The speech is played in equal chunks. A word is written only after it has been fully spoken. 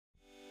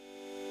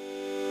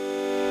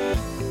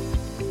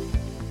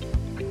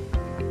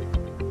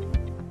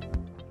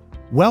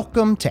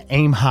Welcome to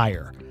Aim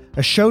Higher,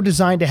 a show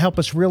designed to help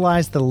us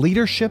realize the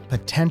leadership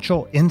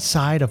potential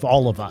inside of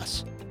all of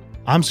us.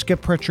 I'm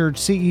Skip Pritchard,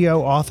 CEO,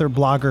 author,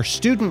 blogger,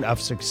 student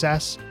of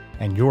success,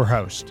 and your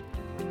host.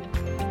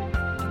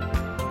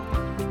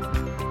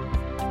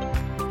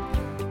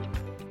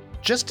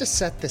 Just to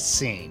set the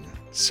scene,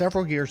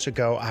 several years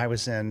ago, I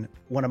was in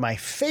one of my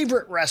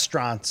favorite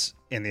restaurants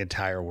in the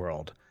entire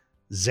world,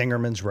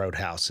 Zingerman's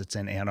Roadhouse. It's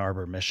in Ann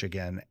Arbor,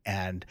 Michigan,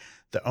 and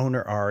the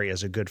owner, Ari,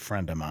 is a good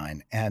friend of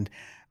mine. And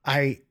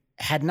I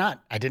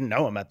didn't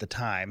know him at the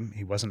time.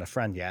 He wasn't a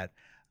friend yet.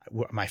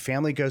 My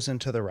family goes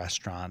into the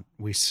restaurant.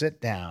 We sit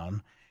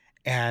down,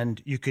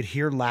 and you could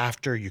hear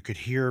laughter. You could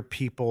hear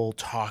people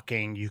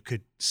talking. You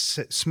could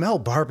smell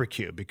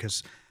barbecue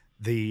because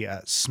the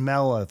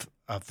smell of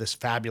this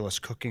fabulous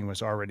cooking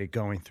was already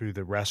going through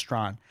the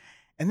restaurant.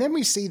 And then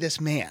we see this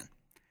man,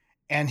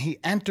 and he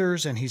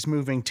enters, and he's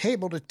moving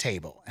table to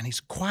table, and he's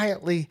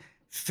quietly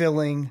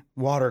filling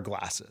water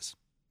glasses.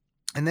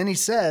 And then he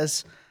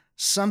says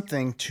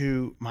something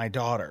to my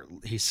daughter.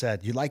 He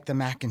said, "You like the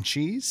mac and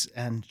cheese?"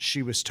 And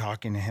she was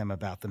talking to him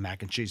about the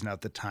mac and cheese. Now,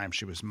 at the time,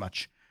 she was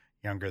much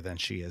younger than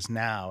she is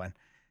now. And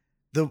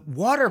the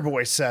water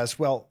boy says,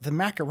 "Well, the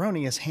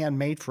macaroni is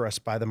handmade for us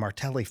by the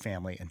Martelli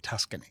family in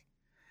Tuscany."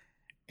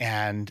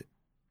 And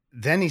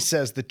then he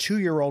says, "The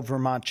 2-year-old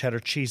Vermont cheddar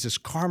cheese is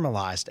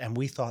caramelized," and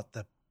we thought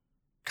the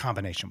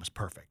combination was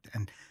perfect.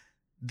 And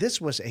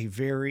this was a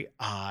very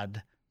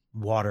odd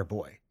water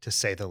boy, to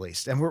say the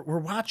least. And we're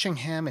watching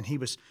him, and he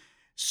was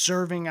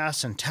serving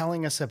us and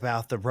telling us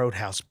about the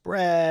Roadhouse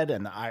bread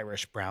and the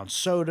Irish brown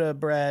soda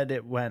bread.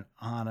 It went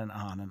on and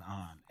on and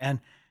on.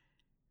 And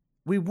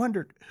we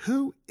wondered,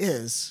 who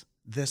is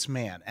this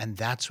man? And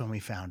that's when we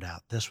found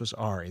out this was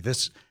Ari.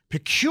 This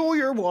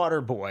peculiar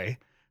water boy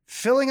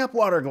filling up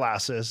water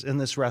glasses in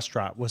this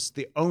restaurant was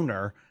the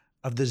owner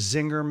of the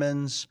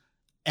Zingerman's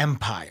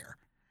empire.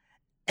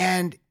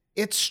 And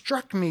it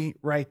struck me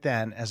right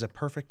then as a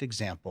perfect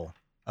example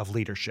of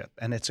leadership.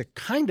 And it's a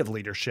kind of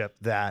leadership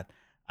that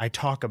I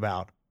talk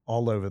about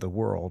all over the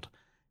world.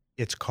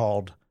 It's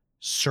called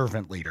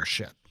servant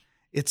leadership.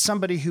 It's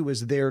somebody who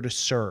was there to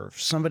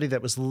serve, somebody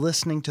that was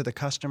listening to the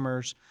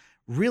customers,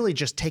 really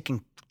just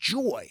taking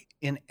joy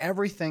in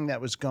everything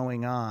that was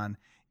going on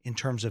in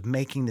terms of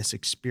making this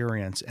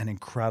experience an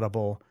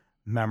incredible,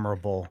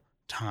 memorable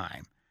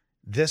time.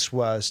 This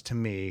was, to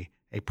me,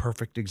 a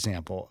perfect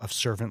example of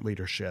servant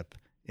leadership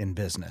in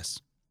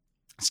business.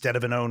 Instead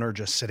of an owner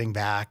just sitting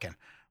back and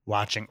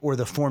watching, or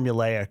the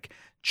formulaic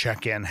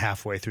check-in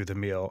halfway through the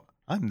meal,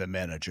 "I'm the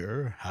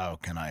manager. How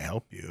can I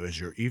help you? Is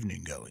your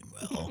evening going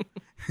well?"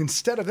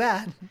 Instead of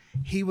that,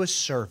 he was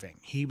serving.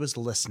 He was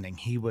listening.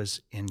 He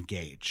was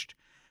engaged.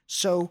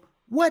 So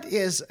what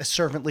is a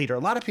servant leader? A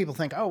lot of people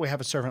think, oh, we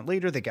have a servant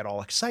leader. They get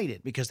all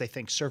excited because they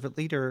think servant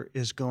leader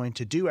is going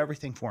to do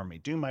everything for me,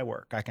 do my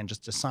work. I can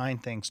just assign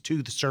things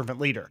to the servant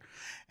leader.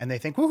 And they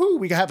think, woohoo,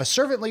 we have a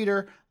servant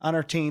leader on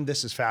our team.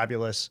 This is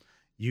fabulous.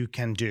 You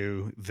can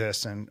do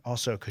this. And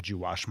also, could you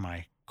wash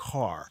my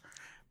car?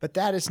 But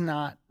that is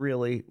not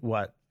really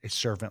what a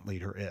servant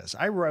leader is.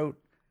 I wrote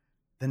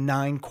the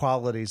 9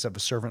 qualities of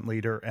a servant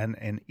leader and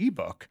an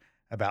ebook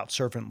about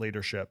servant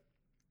leadership.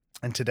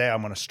 And today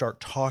I'm going to start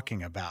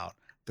talking about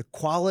the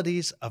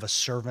qualities of a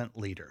servant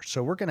leader.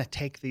 So we're going to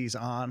take these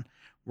on.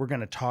 We're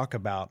going to talk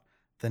about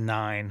the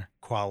 9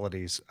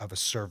 qualities of a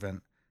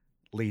servant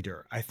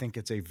leader. I think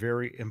it's a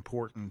very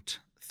important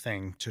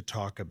thing to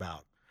talk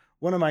about.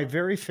 One of my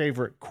very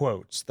favorite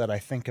quotes that I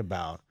think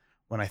about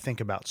when I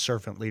think about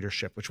servant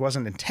leadership, which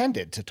wasn't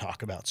intended to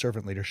talk about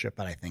servant leadership,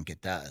 but I think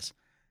it does,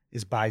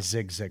 is by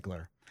Zig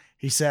Ziglar.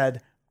 He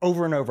said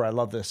over and over, I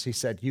love this, he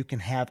said, "You can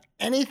have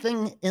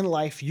anything in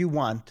life you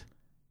want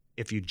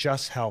if you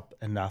just help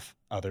enough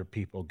other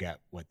people get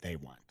what they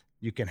want."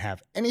 You can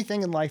have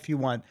anything in life you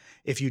want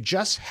if you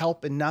just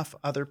help enough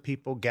other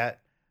people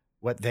get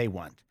what they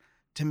want.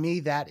 To me,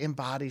 that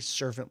embodies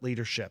servant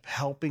leadership,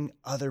 helping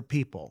other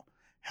people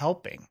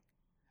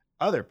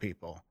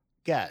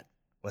get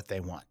what they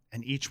want.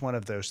 And each one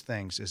of those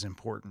things is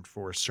important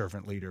for a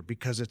servant leader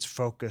because it's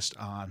focused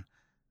on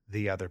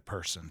the other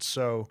person.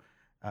 So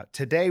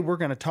today we're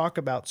going to talk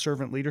about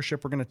servant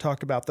leadership. We're going to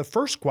talk about the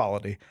first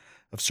quality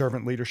of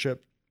servant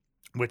leadership,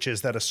 which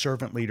is that a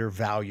servant leader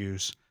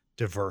values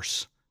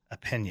diverse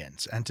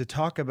opinions. And to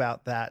talk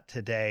about that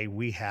today,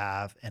 we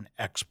have an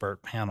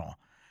expert panel.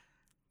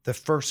 The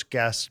first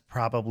guest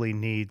probably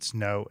needs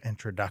no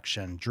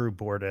introduction, Drew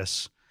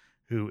Bordas,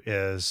 who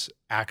is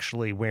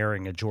actually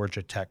wearing a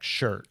Georgia Tech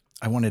shirt.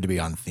 I wanted to be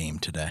on theme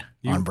today,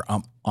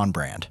 on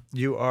brand.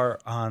 You are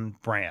on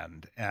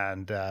brand.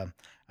 And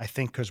I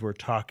think because we're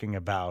talking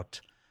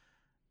about,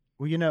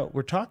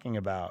 we're talking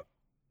about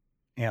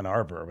Ann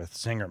Arbor with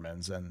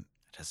Zingerman's, and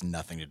it has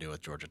nothing to do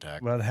with Georgia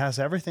Tech. Well, it has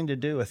everything to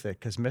do with it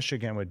because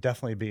Michigan would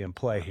definitely be in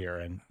play here.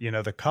 And,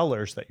 the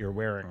colors that you're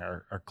wearing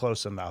are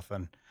close enough.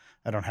 And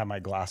I don't have my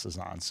glasses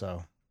on,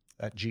 so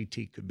that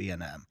GT could be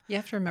an M. You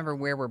have to remember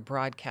where we're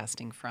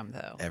broadcasting from,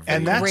 though.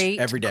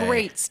 Every day.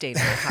 Great state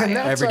of Ohio. And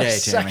that's every day, our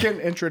Tammy. second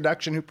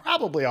introduction, who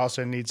probably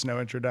also needs no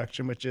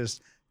introduction, which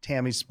is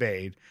Tammy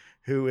Spade,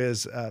 who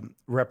is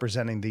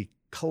representing the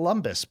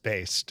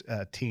Columbus-based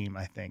team,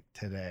 I think,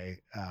 today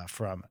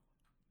from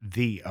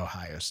The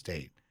Ohio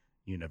State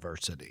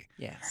University.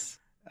 Yes.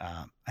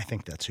 I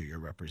think that's who you're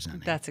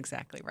representing. That's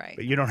exactly right.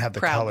 But you don't have the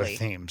color Proudly.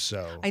 theme,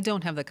 so I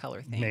don't have the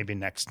color theme. maybe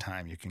next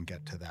time you can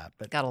get to that.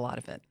 But Got a lot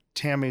of it.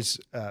 Tammy's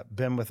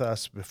been with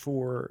us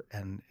before,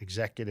 and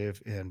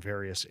executive in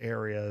various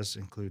areas,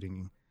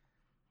 including,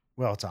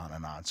 well, it's on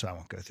and on, so I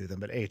won't go through them,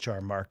 but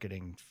HR,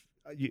 marketing,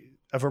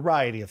 a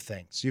variety of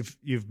things.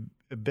 You've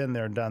been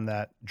there and done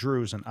that.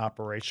 Drew's an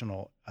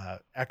operational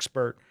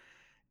expert.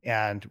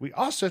 And we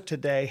also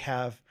today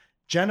have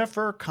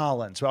Jennifer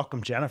Collins.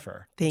 Welcome,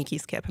 Jennifer. Thank you,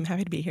 Skip. I'm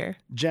happy to be here.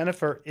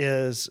 Jennifer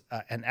is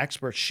an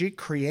expert. She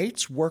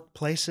creates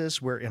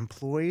workplaces where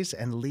employees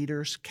and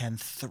leaders can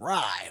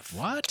thrive.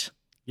 What?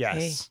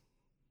 Yes.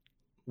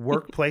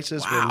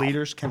 Workplaces where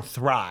leaders can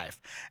thrive,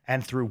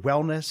 and through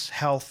wellness,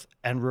 health,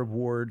 and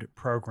reward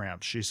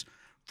programs. She's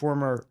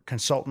former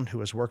consultant who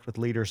has worked with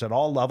leaders at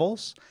all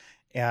levels,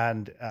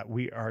 and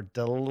we are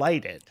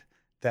delighted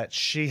that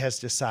she has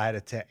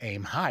decided to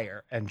aim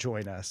higher and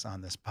join us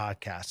on this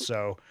podcast.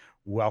 So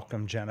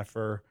welcome,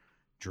 Jennifer,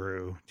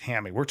 Drew,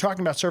 Tammy. We're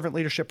talking about servant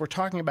leadership. We're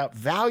talking about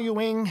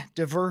valuing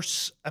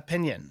diverse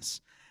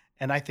opinions.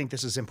 And I think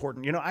this is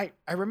important. You know, I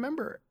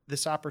remember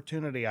this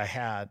opportunity I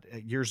had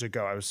years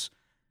ago. I was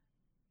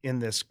in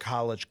this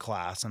college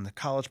class, and the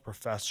college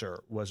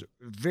professor was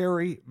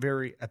very,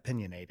 very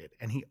opinionated.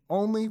 And he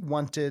only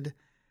wanted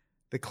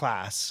the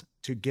class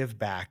to give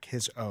back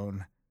his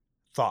own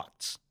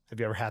thoughts. Have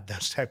you ever had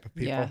those type of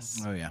people?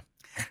 Yes. Oh, yeah.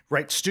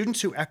 Right.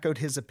 Students who echoed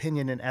his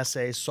opinion in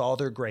essays saw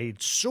their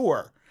grade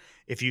soar.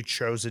 If you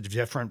chose a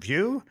different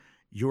view,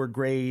 your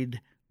grade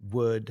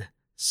would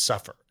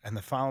suffer. And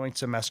the following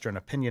semester, an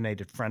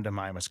opinionated friend of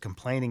mine was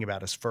complaining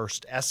about his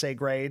first essay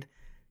grade,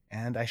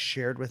 and I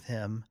shared with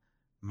him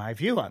my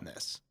view on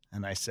this.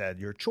 And I said,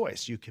 your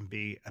choice. You can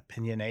be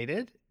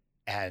opinionated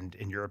and,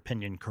 in your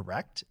opinion,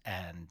 correct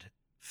and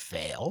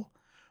fail,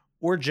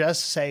 or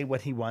just say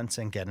what he wants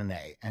and get an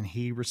A. And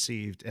he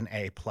received an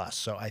A+.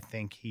 So I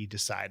think he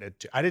decided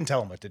to, I didn't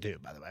tell him what to do,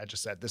 by the way. I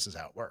just said, this is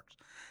how it works.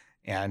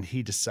 And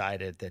he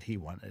decided that he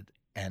wanted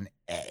an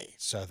A.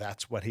 So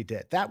that's what he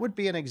did. That would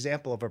be an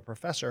example of a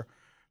professor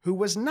who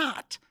was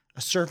not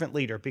a servant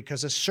leader,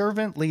 because a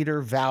servant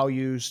leader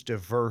values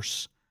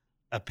diverse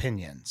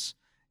opinions.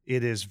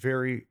 It is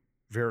very,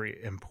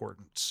 very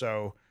important.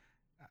 So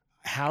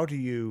how do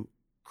you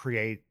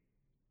create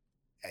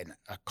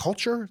a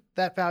culture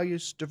that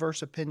values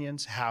diverse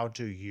opinions? How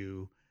do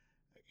you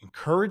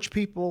encourage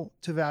people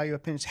to value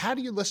opinions? How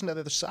do you listen to the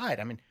other side?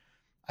 I mean,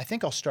 I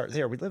think I'll start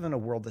there. We live in a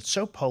world that's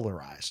so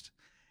polarized.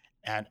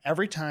 And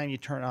every time you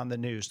turn on the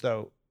news,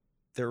 though,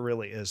 there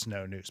really is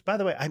no news. By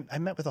the way, I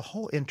met with a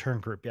whole intern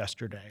group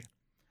yesterday.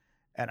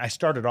 And I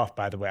started off,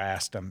 by the way, I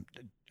asked them,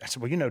 I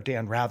said, well, you know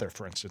Dan Rather,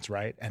 for instance,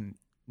 right? And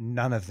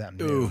none of them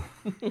knew.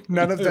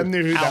 None of them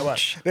knew who that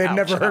was. They had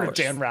never heard of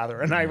Dan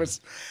Rather. And I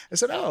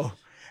said, oh.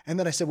 And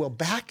then I said, well,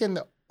 back in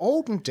the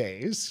olden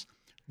days,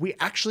 we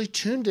actually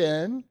tuned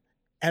in,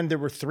 and there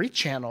were 3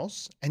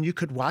 channels, and you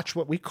could watch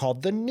what we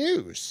called the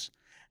news.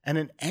 And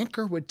an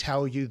anchor would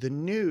tell you the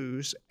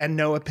news and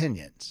no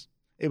opinions.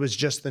 It was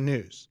just the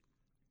news,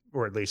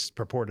 or at least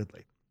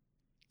purportedly.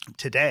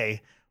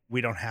 Today,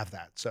 we don't have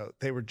that. So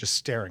they were just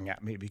staring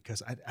at me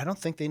because I don't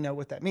think they know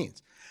what that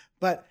means.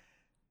 But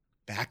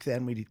back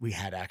then, we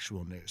had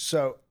actual news.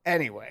 So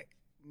anyway,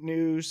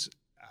 news,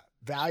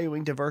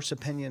 valuing diverse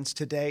opinions.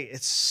 Today,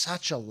 it's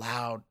such a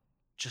loud,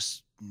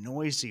 just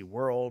noisy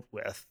world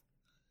with,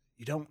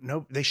 you don't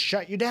know, they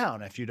shut you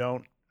down if you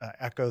don't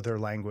echo their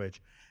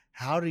language.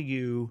 How do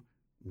you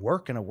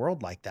work in a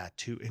world like that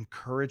to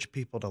encourage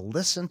people to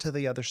listen to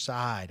the other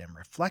side and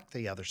reflect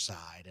the other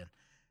side? And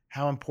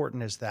how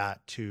important is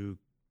that to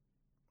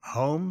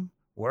home,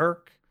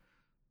 work,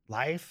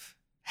 life,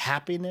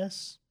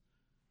 happiness?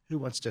 Who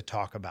wants to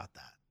talk about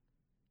that?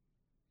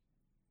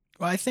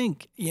 Well, I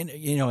think,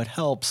 you know, it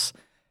helps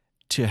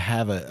to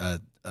have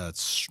a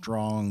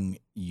strong,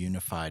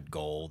 unified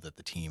goal that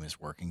the team is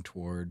working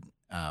toward,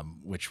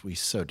 which we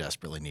so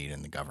desperately need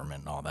in the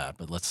government and all that.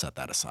 But let's set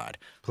that aside.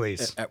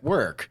 Please. At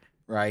work,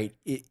 right?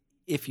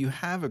 If you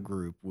have a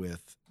group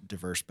with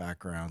diverse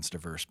backgrounds,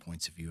 diverse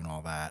points of view and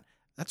all that,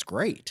 that's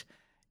great.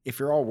 If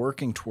you're all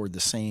working toward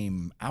the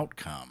same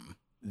outcome,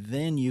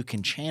 then you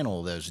can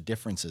channel those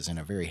differences in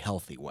a very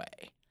healthy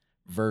way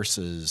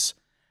versus,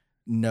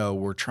 no,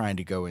 we're trying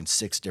to go in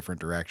 6 different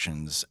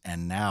directions,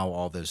 and now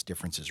all those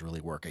differences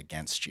really work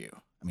against you.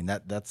 I mean,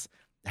 that's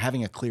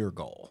having a clear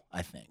goal,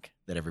 I think,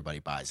 that everybody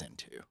buys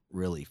into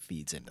really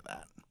feeds into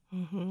that.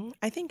 Mm-hmm.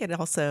 I think it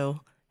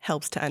also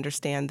helps to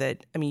understand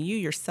that, I mean, you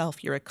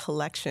yourself, you're a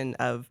collection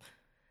of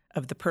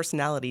the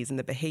personalities and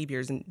the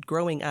behaviors, and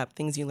growing up,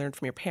 things you learned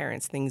from your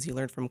parents, things you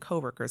learned from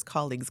coworkers,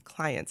 colleagues,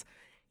 clients.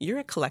 You're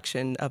a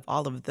collection of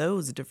all of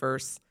those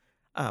diverse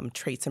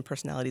traits and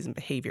personalities and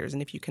behaviors.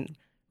 And if you can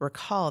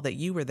recall that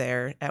you were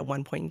there at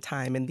one point in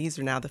time, and these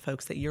are now the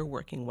folks that you're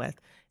working with,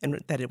 and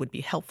that it would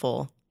be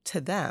helpful to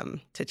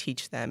them to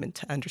teach them and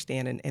to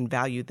understand and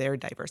value their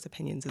diverse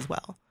opinions as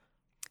well.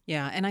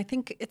 Yeah, and I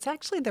think it's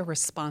actually the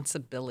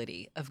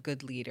responsibility of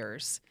good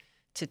leaders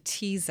to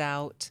tease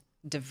out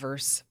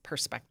diverse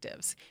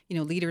perspectives.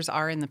 Leaders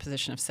are in the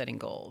position of setting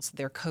goals.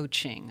 They're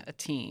coaching a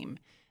team.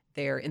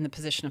 They're in the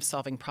position of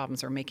solving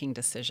problems or making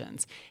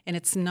decisions. And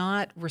it's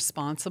not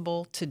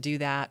responsible to do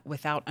that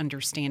without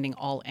understanding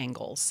all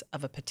angles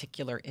of a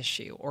particular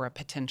issue or a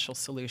potential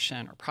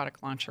solution or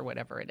product launch or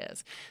whatever it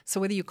is. So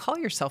whether you call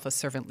yourself a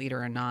servant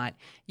leader or not,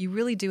 you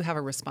really do have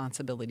a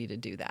responsibility to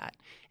do that.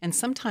 And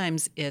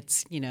sometimes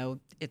it's,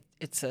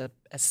 it's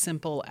as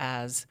simple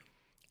as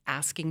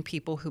asking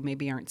people who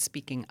maybe aren't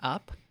speaking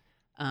up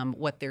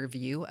what their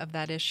view of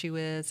that issue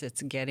is.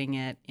 It's getting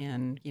it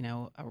in,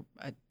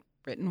 a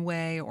written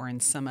way or in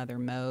some other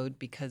mode,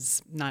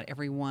 because not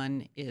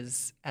everyone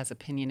is as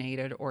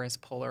opinionated or as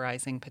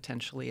polarizing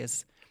potentially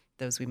as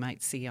those we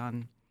might see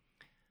on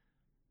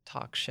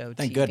talk show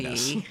Thank TV.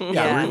 goodness. Yeah,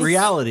 Yes.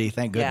 reality,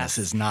 thank goodness,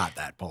 Yes. is not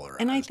that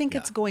polarized. And I think Yeah.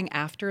 it's going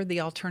after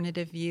the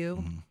alternative view.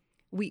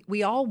 Mhm.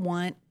 We all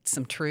want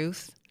some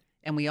truth,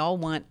 and we all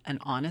want an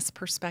honest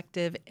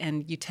perspective.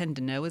 And you tend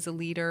to know as a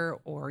leader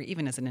or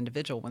even as an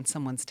individual when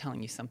someone's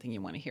telling you something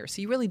you want to hear.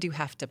 So you really do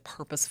have to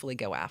purposefully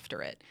go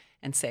after it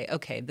and say,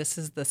 okay, this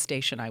is the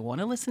station I want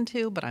to listen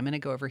to, but I'm going to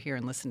go over here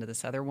and listen to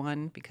this other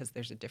one because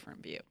there's a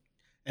different view.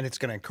 And it's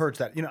going to encourage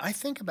that. I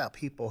think about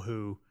people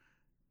who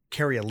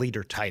carry a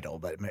leader title,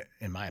 but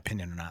in my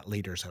opinion are not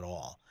leaders at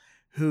all,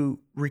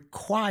 who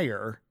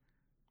require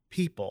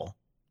people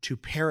to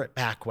parrot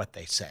back what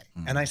they say.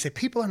 Mhm. And I say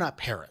people are not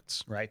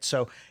parrots, right?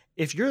 So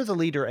if you're the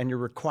leader and you're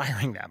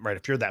requiring them, right?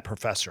 If you're that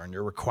professor and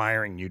you're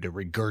requiring you to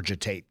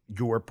regurgitate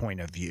your point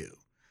of view,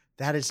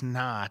 that is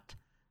not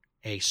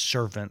a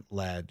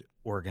servant-led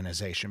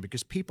organization,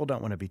 because people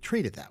don't want to be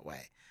treated that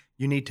way.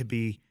 You need to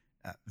be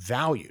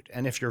valued.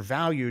 And if you're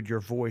valued, your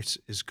voice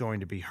is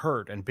going to be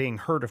heard. And being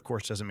heard, of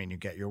course, doesn't mean you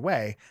get your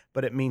way,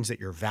 but it means that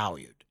you're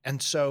valued.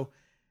 And so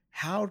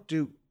how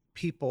do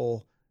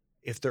people,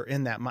 if they're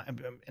in that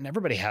mind, and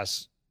everybody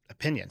has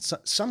opinions.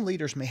 Some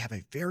leaders may have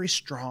a very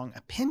strong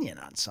opinion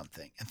on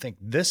something and think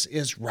this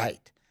is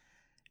right,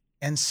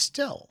 and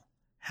still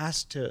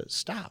has to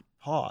stop,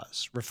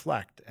 pause,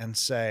 reflect, and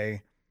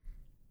say,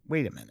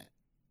 wait a minute.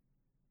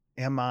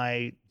 Am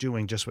I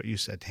doing just what you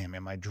said, Tammy?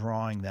 Am I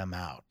drawing them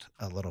out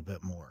a little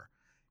bit more?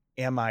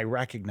 Am I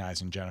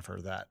recognizing, Jennifer,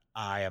 that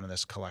I am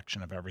this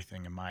collection of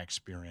everything in my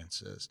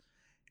experiences?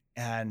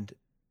 And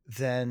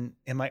then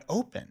am I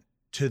open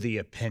to the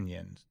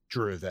opinion,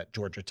 Drew, that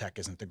Georgia Tech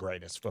isn't the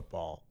greatest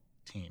football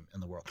team in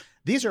the world?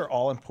 These are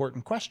all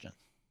important questions.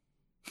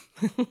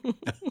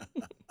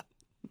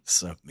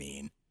 So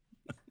mean.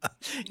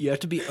 You have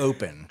to be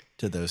open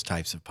to those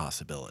types of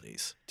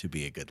possibilities to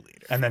be a good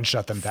leader. And then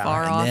shut them down.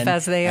 Far And off then-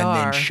 as they and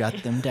are. then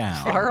shut them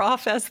down. Far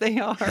off as they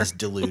are. As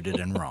deluded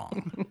and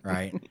wrong,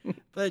 right?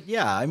 But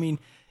yeah, I mean,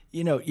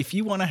 if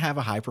you want to have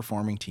a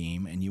high-performing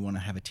team and you want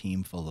to have a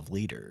team full of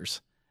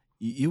leaders,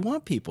 you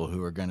want people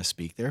who are going to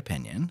speak their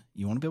opinion.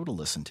 You want to be able to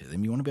listen to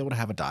them. You want to be able to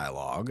have a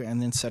dialogue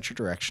and then set your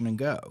direction and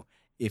go.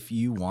 If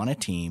you want a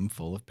team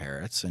full of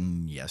parrots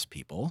and yes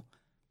people,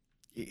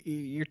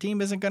 your team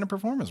isn't going to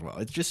perform as well.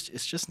 It's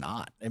just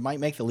not. It might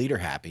make the leader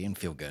happy and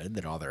feel good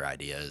that all their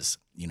ideas,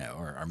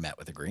 are met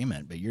with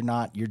agreement, but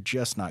you're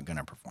just not going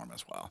to perform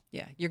as well.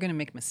 Yeah, you're going to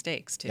make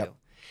mistakes too. Yep.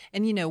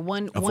 And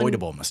one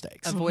Avoidable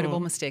mistakes.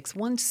 Avoidable mistakes.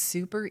 One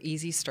super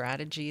easy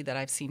strategy that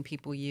I've seen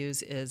people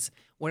use is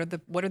what's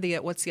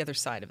the other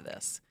side of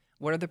this?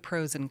 What are the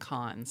pros and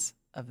cons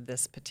of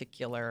this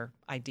particular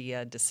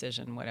idea,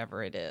 decision,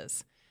 whatever it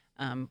is?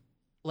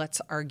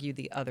 Let's argue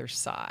the other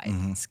side.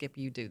 Mm-hmm. Skip,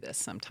 you do this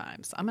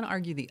sometimes. I'm going to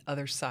argue the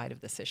other side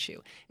of this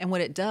issue. And what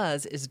it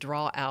does is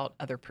draw out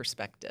other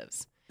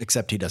perspectives.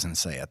 Except he doesn't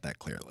say it that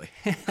clearly.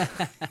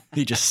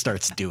 He just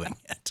starts doing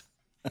it.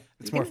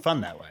 It's more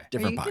fun that way.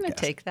 Different Are you going podcast.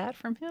 to take that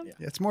from him? Yeah,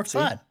 it's more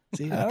fun.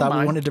 See, I I don't thought we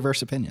mind. wanted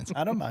diverse opinions.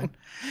 I don't mind.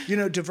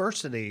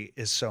 Diversity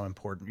is so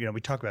important. We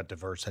talk about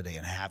diversity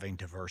and having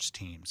diverse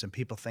teams, and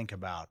people think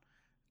about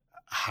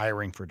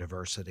hiring for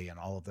diversity and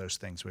all of those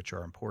things, which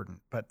are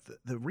important. But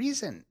the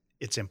reason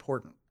it's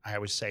important, I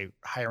always say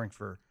hiring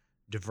for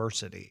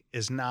diversity,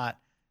 is not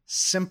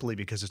simply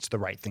because it's the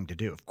right thing to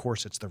do. Of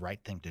course, it's the right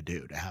thing to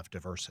do to have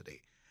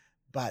diversity,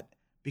 but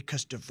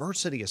because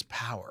diversity is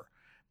power,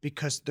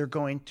 because they're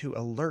going to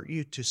alert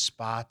you to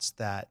spots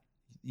that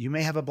you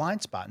may have a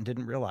blind spot and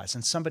didn't realize.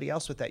 And somebody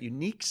else with that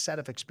unique set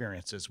of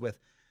experiences with,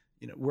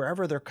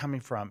 wherever they're coming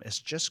from is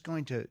just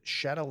going to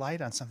shed a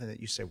light on something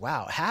that you say,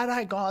 wow, had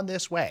I gone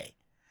this way,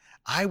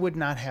 I would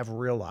not have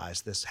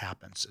realized this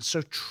happens.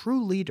 So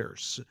true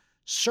leaders,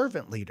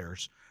 servant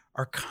leaders,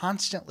 are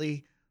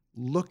constantly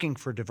looking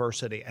for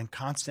diversity and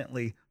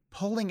constantly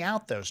pulling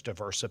out those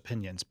diverse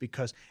opinions,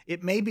 because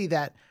it may be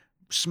that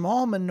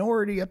small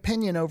minority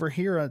opinion over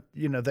here,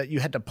 that you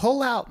had to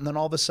pull out, and then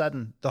all of a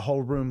sudden the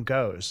whole room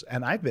goes.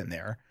 And I've been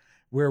there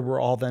where we're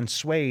all then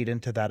swayed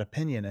into that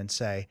opinion and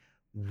say,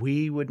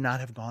 we would not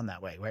have gone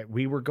that way, right?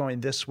 We were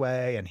going this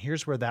way, and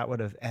here's where that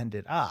would have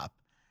ended up.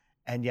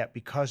 And yet,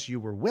 because you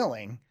were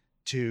willing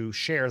to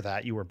share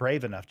that, you were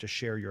brave enough to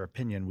share your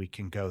opinion, we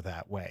can go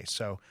that way.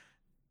 So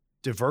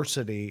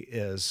diversity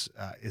is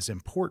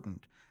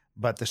important,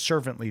 but the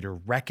servant leader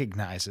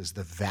recognizes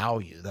the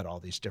value that all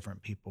these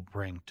different people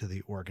bring to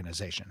the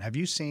organization. Have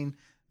you seen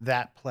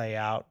that play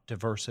out,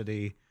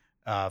 diversity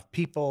of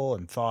people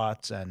and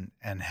thoughts, and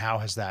how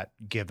has that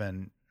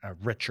given a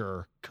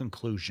richer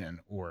conclusion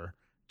or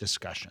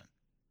discussion?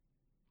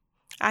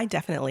 I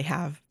definitely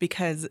have,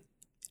 because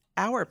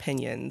our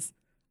opinions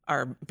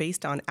are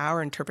based on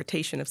our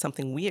interpretation of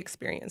something we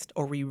experienced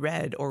or we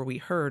read or we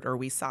heard or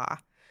we saw.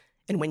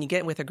 And when you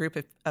get with a group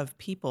of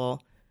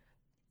people,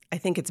 I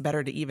think it's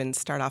better to even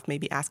start off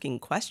maybe asking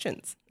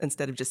questions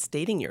instead of just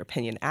stating your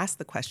opinion. Ask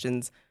the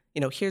questions,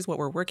 here's what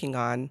we're working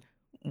on.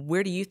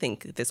 Where do you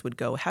think this would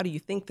go? How do you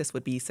think this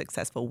would be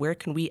successful? Where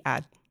can we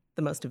add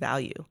the most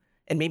value?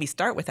 And maybe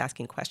start with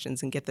asking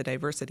questions and get the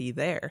diversity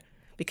there,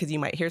 because you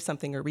might hear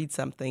something or read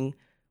something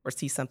or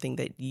see something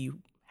that you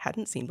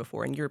hadn't seen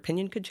before, and your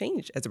opinion could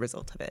change as a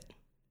result of it.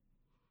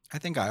 I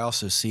think I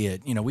also see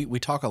it, we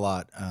talk a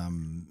lot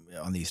on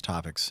these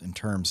topics in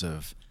terms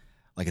of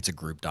like it's a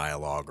group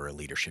dialogue or a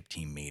leadership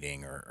team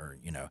meeting or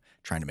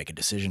trying to make a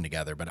decision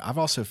together. But I've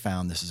also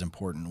found this is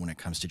important when it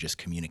comes to just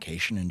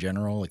communication in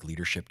general, like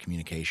leadership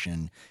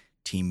communication,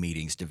 team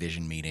meetings,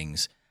 division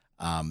meetings.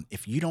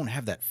 If you don't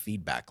have that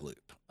feedback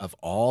loop of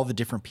all the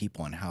different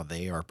people and how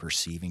they are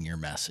perceiving your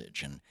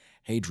message, and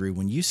hey, Drew,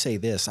 when you say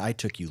this, I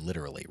took you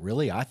literally.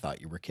 Really, I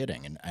thought you were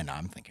kidding. And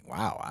I'm thinking,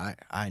 wow,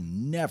 I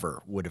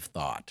never would have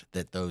thought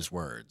that those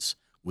words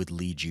would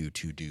lead you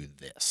to do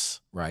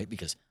this, right?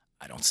 Because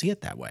I don't see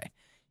it that way.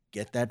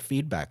 Get that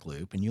feedback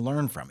loop and you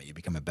learn from it. You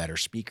become a better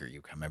speaker.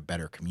 You become a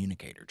better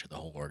communicator to the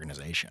whole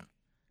organization.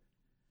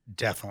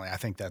 Definitely. I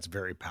think that's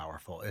very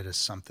powerful. It is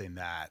something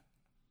that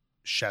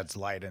sheds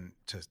light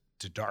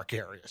into dark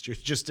areas. You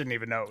just didn't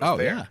even know it was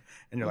there. Yeah.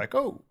 And you're like,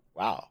 oh,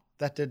 wow,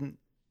 I didn't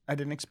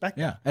expect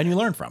that. Yeah, and you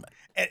learn from it.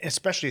 And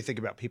especially you think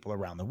about people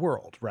around the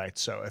world, right?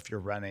 So if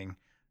you're running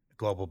a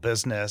global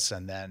business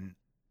and then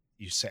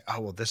you say,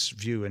 oh, well, this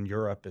view in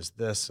Europe is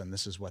this, and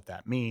this is what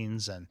that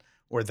means,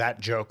 or that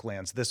joke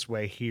lands this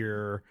way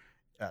here,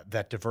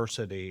 that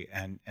diversity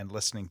and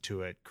listening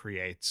to it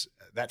creates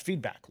that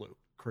feedback loop,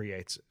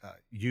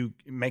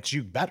 makes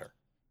you better,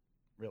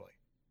 really.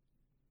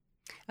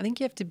 I think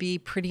you have to be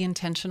pretty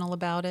intentional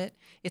about it.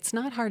 It's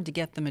not hard to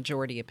get the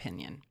majority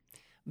opinion,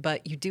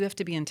 but you do have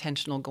to be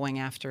intentional going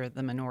after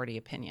the minority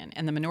opinion.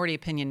 And the minority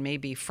opinion may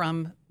be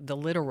from the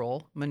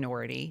literal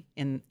minority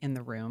in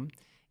the room.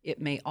 It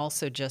may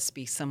also just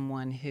be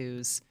someone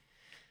whose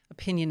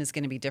opinion is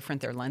going to be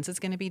different. Their lens is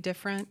going to be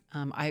different.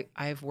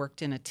 I've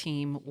worked in a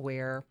team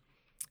where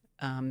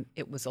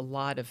it was a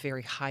lot of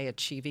very high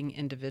achieving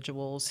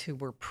individuals who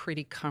were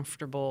pretty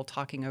comfortable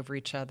talking over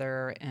each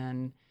other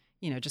and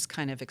just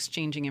kind of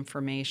exchanging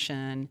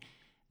information.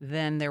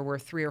 Then there were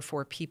 3 or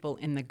 4 people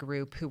in the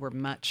group who were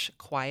much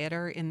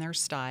quieter in their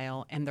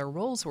style, and their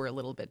roles were a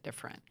little bit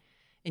different.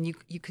 And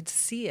you could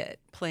see it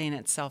playing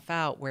itself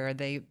out where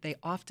they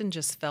often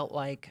just felt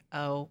like,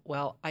 oh,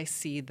 well, I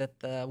see that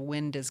the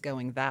wind is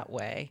going that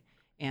way,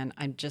 and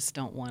I just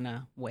don't want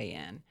to weigh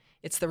in.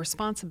 It's the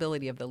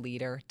responsibility of the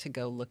leader to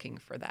go looking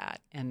for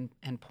that and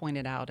point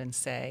it out and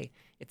say,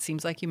 it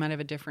seems like you might have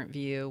a different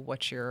view.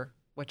 What's your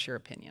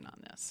opinion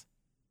on this?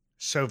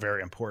 So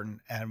very important.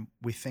 And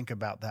we think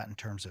about that in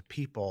terms of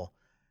people.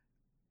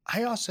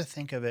 I also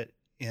think of it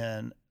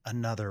in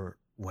another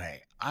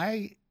way.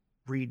 I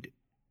read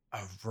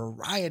a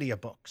variety of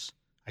books.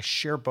 I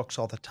share books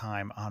all the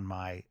time on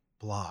my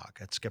blog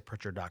at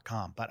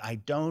skippritchard.com, but I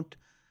don't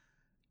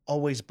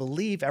always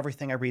believe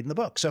everything I read in the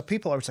book. So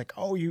people are always like,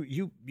 oh,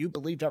 you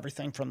believed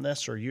everything from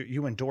this, or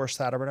you endorse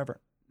that or whatever.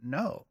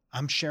 No,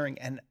 I'm sharing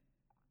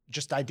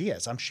just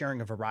ideas. I'm sharing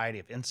a variety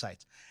of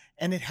insights.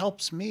 And it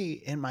helps me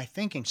in my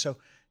thinking. So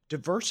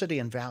diversity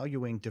and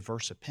valuing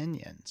diverse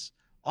opinions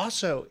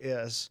also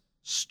is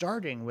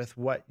starting with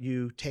what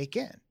you take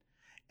in.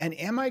 And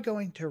am I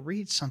going to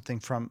read something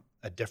from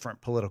a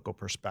different political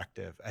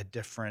perspective, a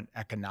different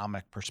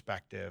economic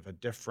perspective, a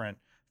different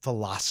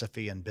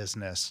philosophy in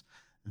business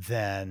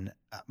than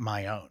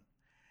my own?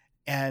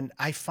 And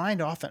I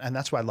find often, and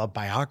that's why I love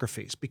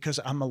biographies, because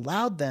I'm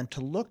allowed then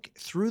to look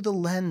through the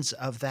lens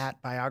of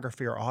that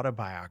biography or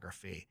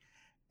autobiography,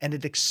 and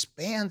it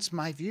expands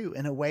my view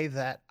in a way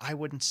that I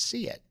wouldn't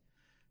see it.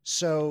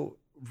 So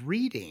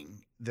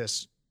reading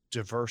this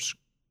diverse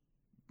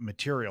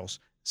materials,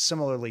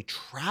 similarly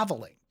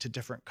traveling to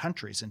different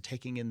countries and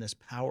taking in this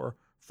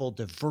powerful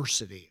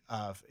diversity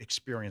of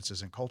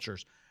experiences and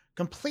cultures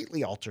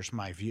completely alters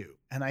my view.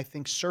 And I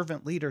think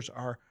servant leaders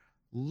are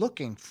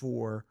looking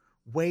for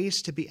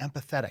ways to be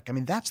empathetic. I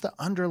mean, that's the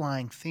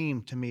underlying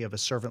theme to me of a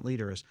servant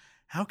leader is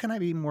how can I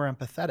be more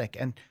empathetic?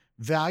 And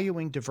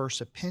valuing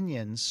diverse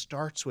opinions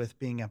starts with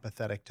being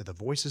empathetic to the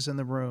voices in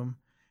the room,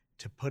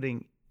 to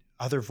putting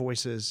other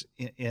voices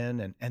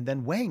in and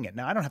then weighing it.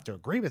 Now, I don't have to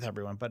agree with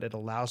everyone, but it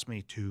allows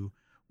me to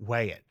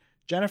weigh it.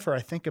 Jennifer, I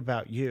think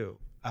about you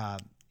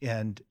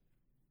and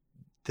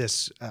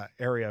this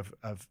area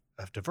of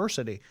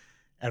diversity,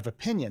 of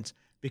opinions,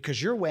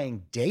 because you're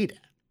weighing data.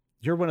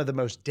 You're one of the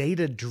most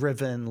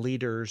data-driven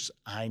leaders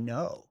I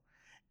know.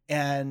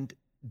 And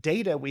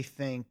data, we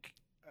think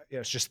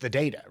it's just the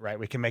data, right?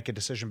 We can make a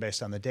decision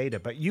based on the data,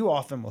 but you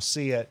often will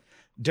see it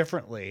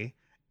differently,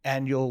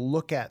 and you'll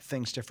look at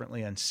things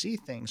differently and see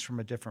things from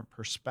a different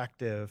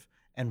perspective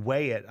and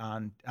weigh it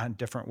on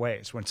different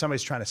ways. When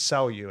somebody's trying to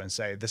sell you and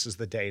say, this is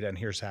the data and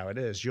here's how it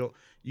is, you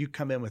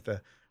come in with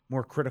a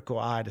more critical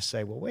eye to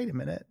say, well, wait a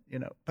minute,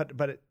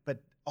 but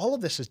all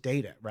of this is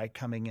data, right?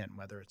 Coming in,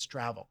 whether it's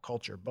travel,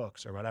 culture,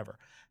 books, or whatever.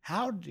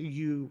 How do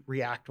you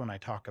react when I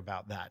talk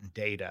about that and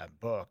data,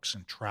 books,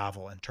 and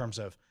travel in terms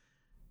of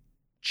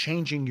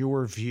changing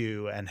your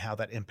view and how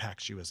that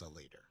impacts you as a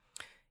leader?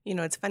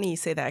 It's funny you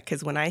say that,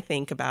 because when I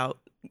think about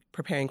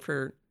preparing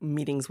for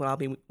meetings when I'll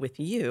be with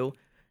you,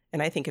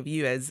 and I think of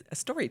you as a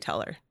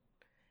storyteller.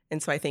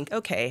 And so I think,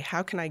 okay,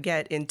 how can I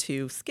get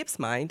into Skip's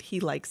mind? He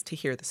likes to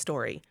hear the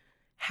story.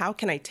 How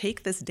can I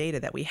take this data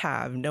that we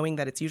have, knowing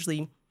that it's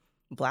usually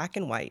black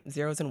and white,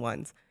 zeros and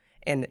ones,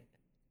 and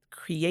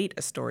create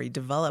a story,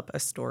 develop a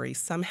story,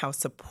 somehow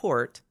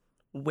support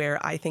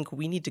where I think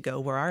we need to go,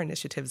 where our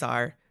initiatives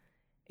are,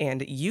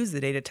 and use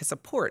the data to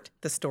support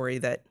the story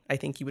that I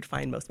think you would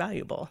find most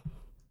valuable.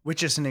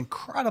 Which is an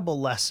incredible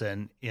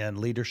lesson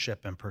in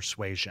leadership and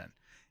persuasion,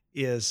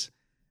 is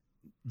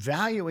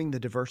valuing the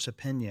diverse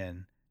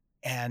opinion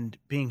and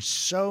being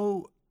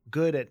so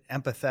good at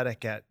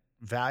empathetic at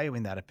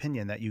valuing that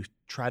opinion that you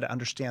try to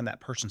understand that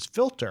person's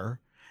filter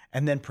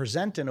and then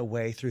present in a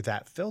way through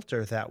that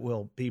filter that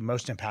will be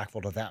most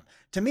impactful to them.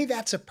 To me,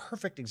 that's a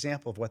perfect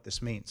example of what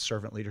this means.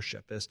 Servant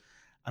leadership is,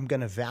 I'm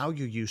going to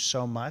value you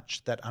so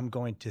much that I'm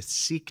going to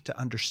seek to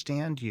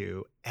understand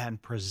you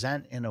and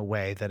present in a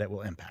way that it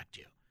will impact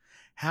you.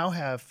 How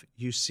have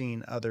you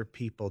seen other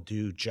people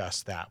do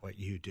just that, what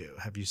you do?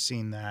 Have you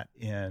seen that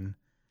in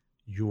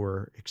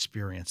your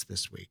experience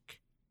this week?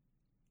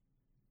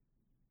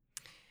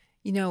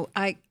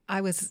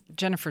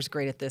 Jennifer's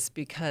great at this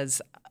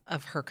because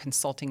of her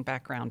consulting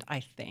background, I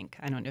think.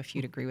 I don't know if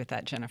you'd agree with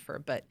that,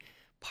 Jennifer, but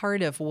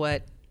part of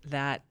what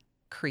that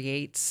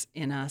creates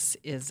in us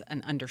is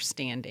an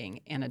understanding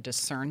and a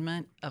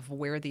discernment of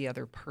where the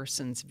other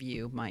person's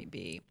view might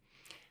be.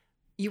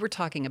 You were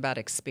talking about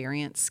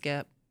experience,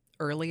 Skip,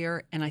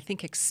 earlier, and I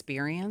think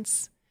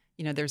experience,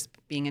 there's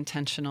being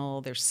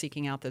intentional, there's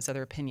seeking out those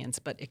other opinions,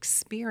 but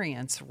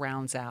experience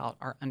rounds out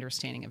our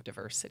understanding of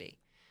diversity.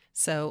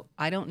 So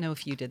I don't know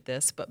if you did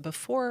this, but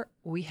before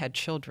we had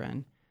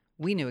children,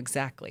 we knew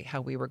exactly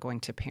how we were going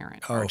to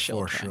parent our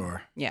children. For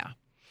sure. Yeah.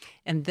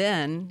 And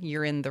then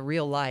you're in the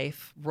real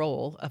life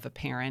role of a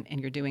parent and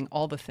you're doing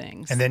all the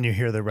things. And then you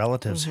hear the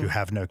relatives who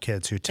have no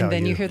kids who tell you. And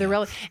then you hear the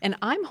relatives. And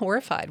I'm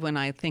horrified when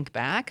I think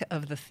back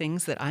of the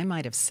things that I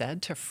might have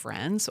said to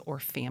friends or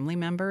family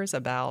members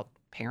about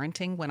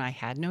parenting when I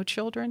had no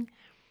children.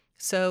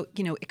 So,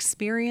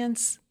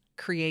 experience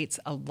creates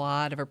a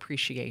lot of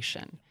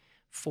appreciation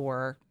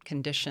for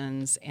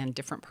conditions and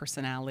different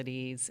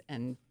personalities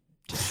and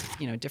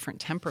different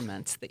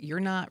temperaments that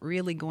you're not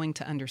really going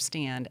to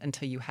understand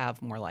until you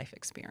have more life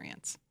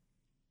experience.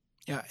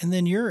 Yeah, and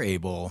then you're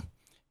able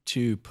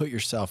to put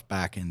yourself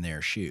back in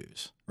their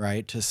shoes,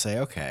 right? To say,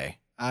 okay,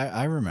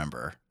 I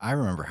remember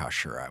how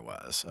sure I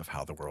was of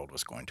how the world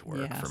was going to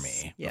work for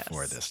me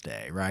before this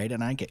day, right?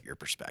 And I get your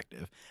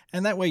perspective.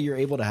 And that way you're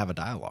able to have a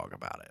dialogue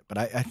about it. But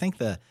I think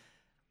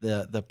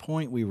the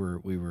point we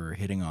were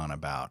hitting on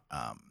about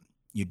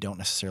you don't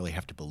necessarily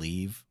have to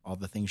believe all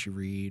the things you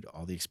read,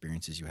 all the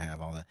experiences you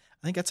have, all that.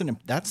 I think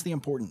that's the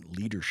important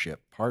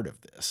leadership part of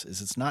this. Is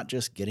it's not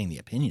just getting the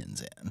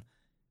opinions in,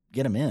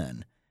 get them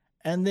in,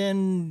 and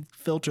then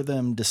filter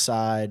them,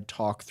 decide,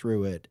 talk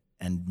through it,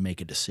 and make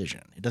a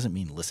decision. It doesn't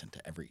mean listen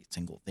to every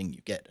single thing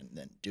you get and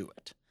then do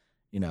it,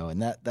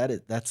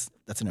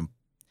 And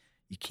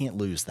you can't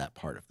lose that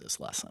part of this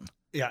lesson.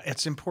 Yeah,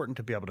 it's important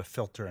to be able to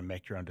filter and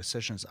make your own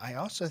decisions. I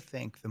also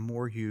think the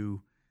more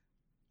you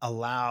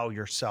allow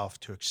yourself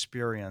to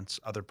experience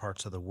other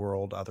parts of the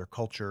world, other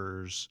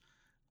cultures,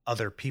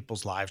 other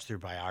people's lives through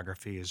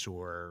biographies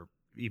or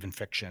even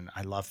fiction.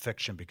 I love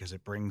fiction because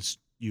it brings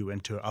you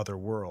into other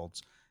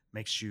worlds,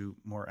 makes you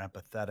more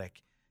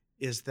empathetic,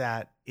 is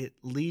that it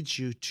leads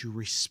you to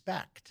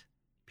respect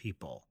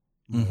people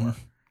more,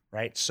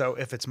 right? So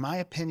if it's my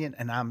opinion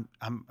and I'm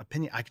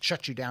I can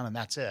shut you down and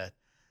that's it.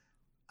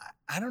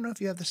 I don't know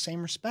if you have the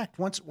same respect.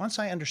 Once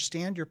I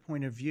understand your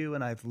point of view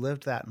and I've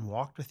lived that and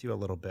walked with you a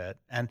little bit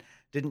and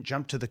didn't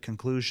jump to the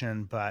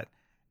conclusion, but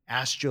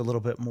asked you a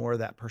little bit more,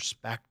 that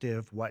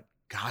perspective, what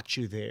got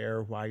you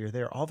there, why you're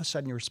there, all of a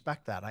sudden you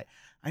respect that.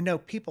 I know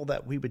people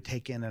that we would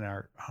take in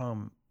our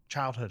home,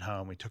 childhood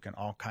home, we took in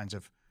all kinds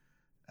of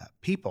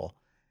people,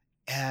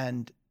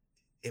 and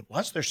it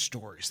was their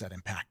stories that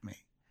impact me,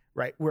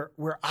 right?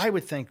 Where I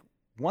would think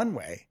one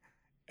way,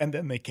 and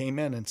then they came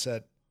in and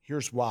said,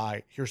 here's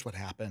why, here's what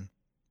happened.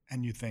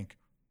 And you think,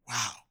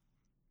 wow,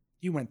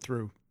 you went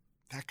through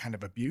that kind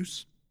of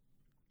abuse.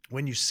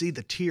 When you see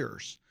the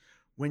tears,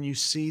 when you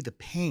see the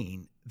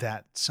pain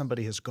that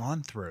somebody has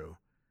gone through,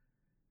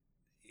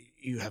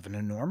 you have an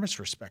enormous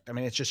respect. I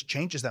mean, it just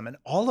changes them. And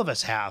all of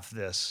us have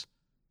this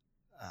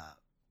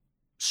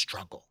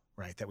struggle,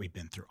 right, that we've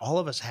been through. All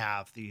of us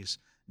have these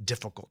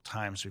difficult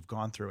times we've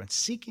gone through, and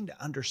seeking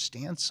to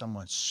understand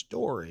someone's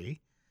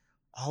story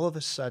all of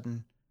a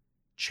sudden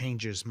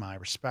changes my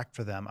respect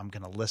for them. I'm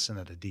going to listen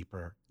at a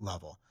deeper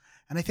level.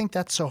 And I think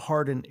that's so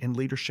hard in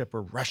leadership.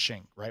 We're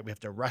rushing, right? We have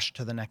to rush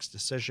to the next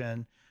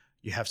decision.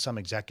 You have some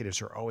executives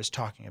who are always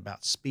talking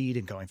about speed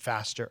and going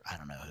faster. I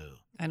don't know who.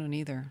 I don't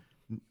either.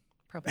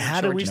 Probably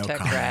How do we- Georgia No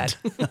Tech grad.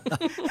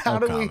 How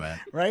No do we,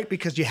 comment. right?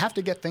 Because you have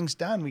to get things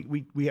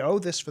done. We owe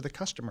this for the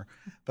customer.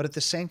 But at the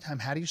same time,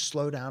 how do you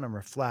slow down and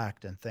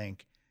reflect and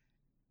think,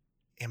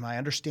 am I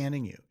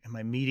understanding you? Am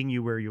I meeting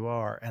you where you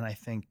are? And I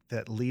think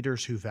that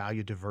leaders who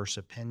value diverse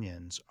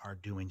opinions are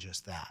doing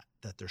just that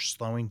they're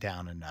slowing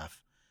down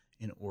enough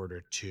in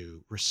order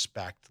to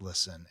respect,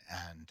 listen,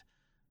 and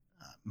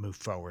move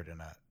forward in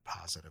a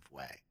positive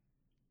way.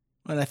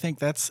 And I think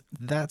that's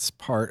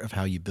part of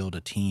how you build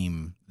a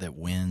team that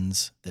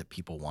wins, that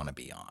people want to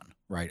be on,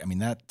 right? I mean,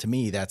 that to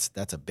me, that's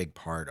a big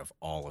part of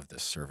all of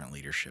this servant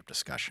leadership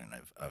discussion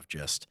of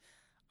just,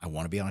 I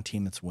want to be on a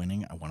team that's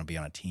winning. I want to be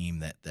on a team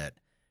that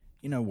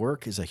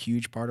work is a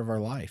huge part of our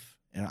life,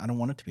 and I don't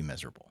want it to be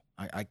miserable.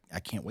 I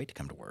can't wait to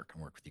come to work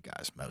and work with you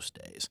guys most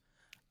days.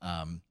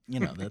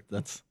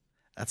 That's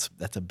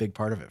a big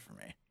part of it for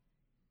me.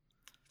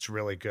 It's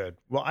really good.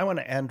 Well, I want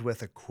to end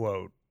with a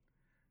quote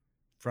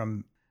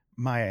from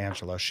Maya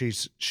Angelou.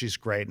 She's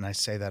great, and I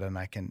say that, and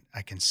I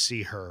can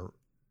see her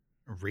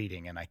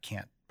reading, and I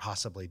can't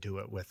possibly do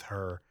it with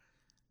her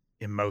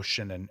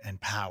emotion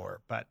and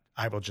power, but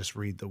I will just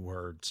read the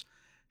words.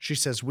 She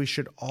says, "We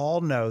should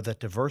all know that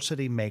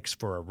diversity makes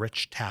for a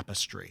rich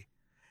tapestry,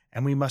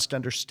 and we must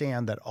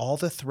understand that all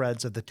the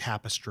threads of the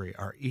tapestry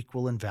are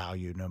equal in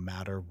value no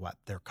matter what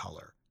their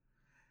color."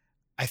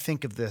 I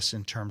think of this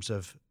in terms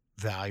of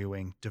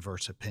valuing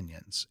diverse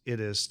opinions. It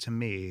is, to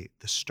me,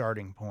 the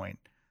starting point,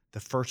 the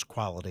first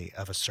quality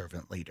of a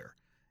servant leader.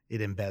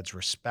 It embeds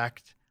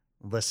respect,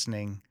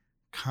 listening,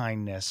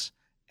 kindness,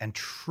 and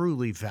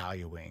truly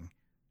valuing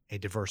a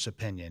diverse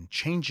opinion.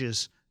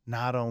 Changes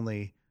not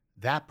only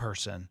that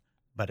person,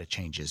 but it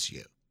changes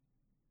you.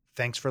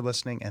 Thanks for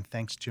listening, and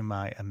thanks to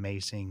my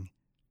amazing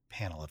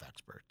panel of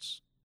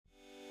experts.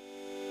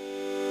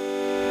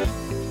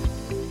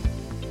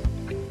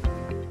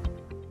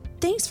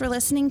 Thanks for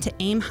listening to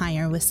Aim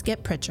Higher with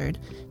Skip Pritchard.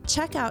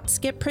 Check out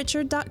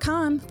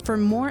skippritchard.com for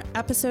more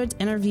episodes,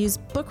 interviews,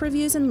 book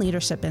reviews, and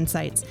leadership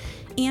insights.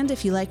 And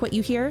if you like what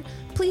you hear,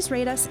 please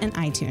rate us in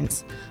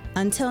iTunes.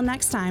 Until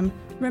next time,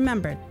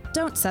 remember,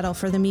 don't settle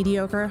for the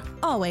mediocre,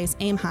 always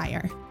aim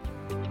higher.